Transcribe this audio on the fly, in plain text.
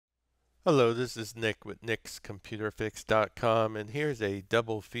Hello, this is Nick with nickscomputerfix.com, and here's a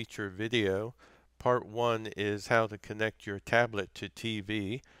double feature video. Part 1 is how to connect your tablet to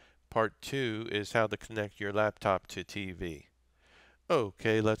TV. Part 2 is how to connect your laptop to TV.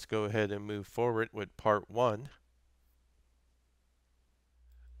 Okay, let's go ahead and move forward with Part 1.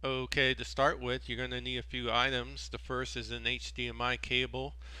 Okay, to start with, you're going to need a few items. The first is an HDMI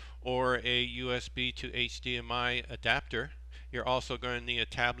cable or a USB to HDMI adapter. You're also going to need a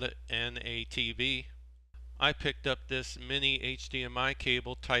tablet and a TV. I picked up this mini HDMI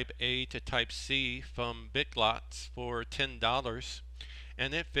cable type A to type C from Big Lots for $10,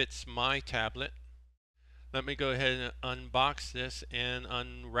 and it fits my tablet. Let me go ahead and unbox this and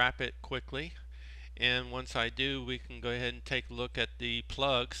unwrap it quickly. And once I do, we can go ahead and take a look at the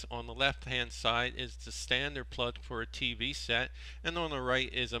plugs. On the left hand side is the standard plug for a TV set, and on the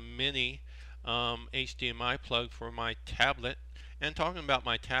right is a mini HDMI plug for my tablet. And talking about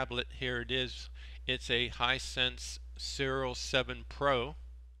my tablet, here it is. It's a Hisense Serial 7 Pro,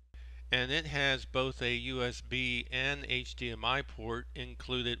 and it has both a USB and HDMI port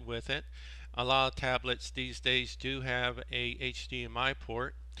included with it. A lot of tablets these days do have a HDMI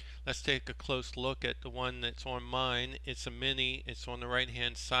port. Let's take a close look at the one that's on mine. It's a mini. It's on the right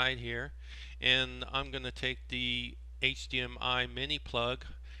hand side here, and I'm going to take the HDMI mini plug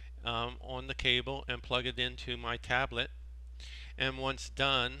on the cable and plug it into my tablet. And once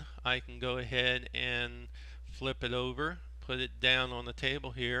done, I can go ahead and flip it over, put it down on the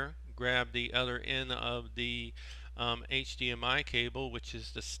table here, grab the other end of the HDMI cable, which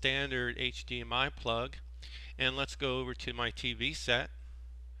is the standard HDMI plug, and let's go over to my TV set,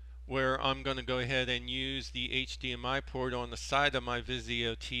 where I'm going to go ahead and use the HDMI port on the side of my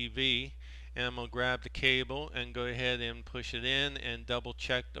Vizio TV, and I'm going to grab the cable and go ahead and push it in and double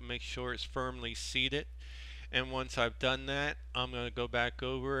check to make sure it's firmly seated. And once I've done that, I'm going to go back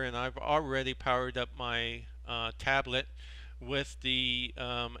over, and I've already powered up my tablet with the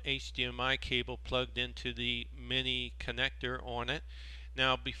HDMI cable plugged into the mini connector on it.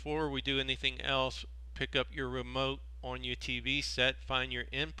 Now, before we do anything else, pick up your remote on your TV set, find your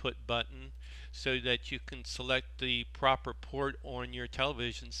input button so that you can select the proper port on your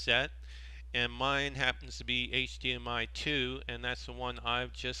television set. And mine happens to be HDMI 2, and that's the one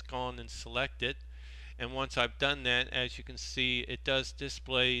I've just gone and selected. And once I've done that, as you can see, it does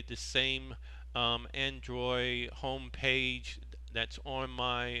display the same Android home page that's on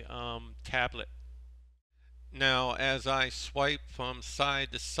my tablet. Now, as I swipe from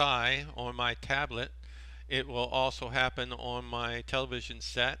side to side on my tablet, it will also happen on my television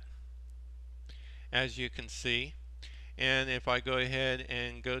set, as you can see. And if I go ahead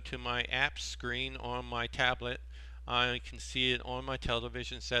and go to my apps screen on my tablet, I can see it on my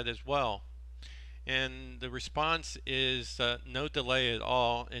television set as well. And the response is no delay at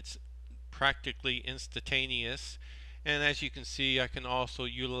all. It's practically instantaneous, and as you can see, I can also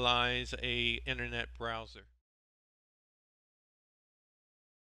utilize a internet browser.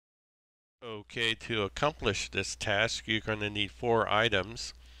 Okay, to accomplish this task, you're going to need 4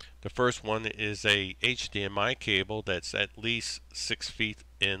 items. The first one is a HDMI cable that's at least 6 feet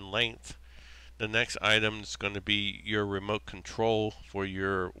in length. The next item is going to be your remote control for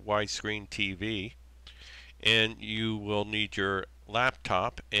your widescreen TV, and you will need your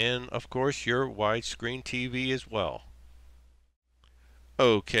laptop and of course your widescreen TV as well.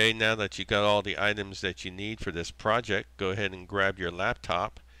 Okay, now that you got all the items that you need for this project, go ahead and grab your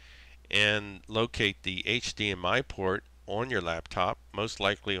laptop and locate the HDMI port on your laptop, most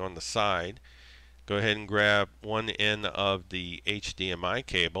likely on the side. Go ahead and grab one end of the HDMI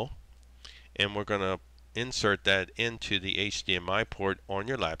cable, and we're going to insert that into the HDMI port on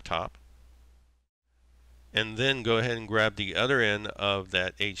your laptop. And then go ahead and grab the other end of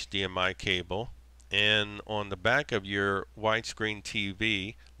that HDMI cable, and on the back of your widescreen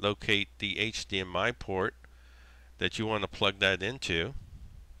TV, locate the HDMI port that you want to plug that into,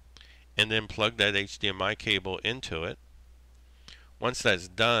 and then plug that HDMI cable into it. Once that's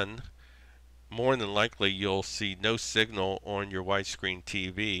done, more than likely you'll see no signal on your widescreen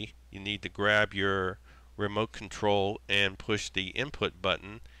TV. You need to grab your remote control and push the input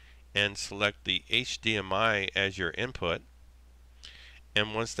button and select the HDMI as your input.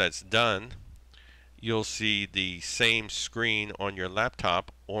 And once that's done, you'll see the same screen on your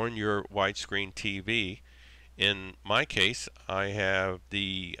laptop on your widescreen TV. In my case, I have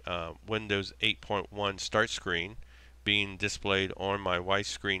the Windows 8.1 start screen being displayed on my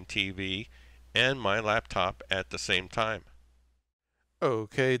widescreen TV and my laptop at the same time.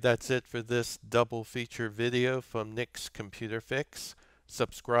 Okay, that's it for this double feature video from Nick's Computer Fix.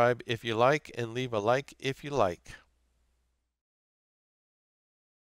 Subscribe if you like, and leave a like if you like.